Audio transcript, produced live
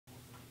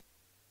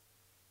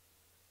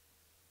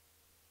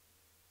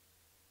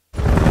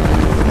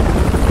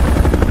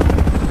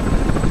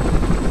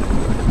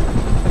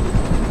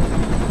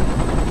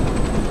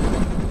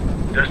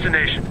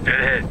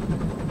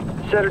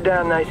Set her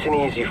down nice and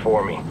easy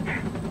for me.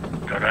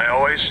 Don't I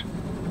always?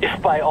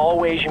 If by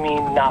always you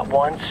mean not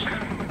once.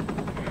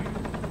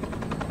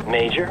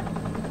 Major?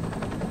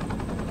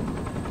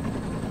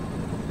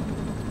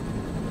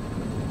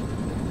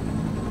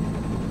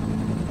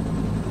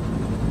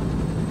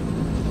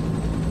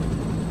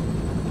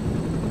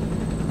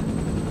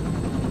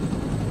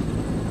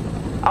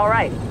 All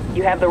right,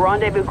 you have the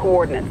rendezvous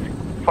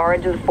coordinates. Far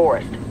edge of the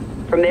forest.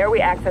 From there,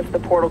 we access the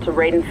portal to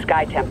Raiden's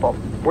Sky Temple.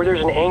 Where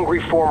there's an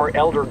angry former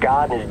Elder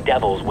God and his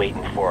devils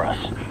waiting for us.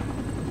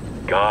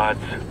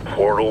 Gods,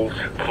 portals,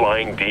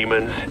 flying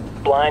demons.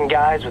 Blind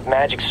guys with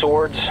magic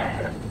swords.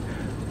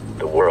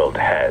 The world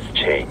has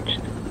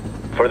changed.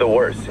 For the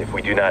worse if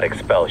we do not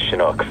expel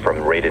Shinnok from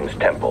Raiden's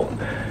temple.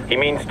 He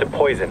means to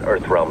poison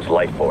Earthrealm's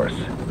life force,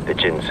 the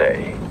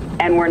Jinsei.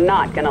 And we're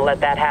not gonna let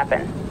that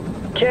happen.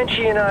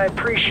 Kenshi and I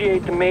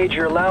appreciate the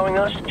Major allowing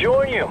us to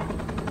join you.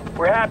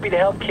 We're happy to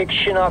help kick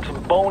Shinnok's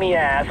bony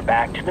ass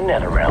back to the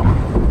Netherrealm.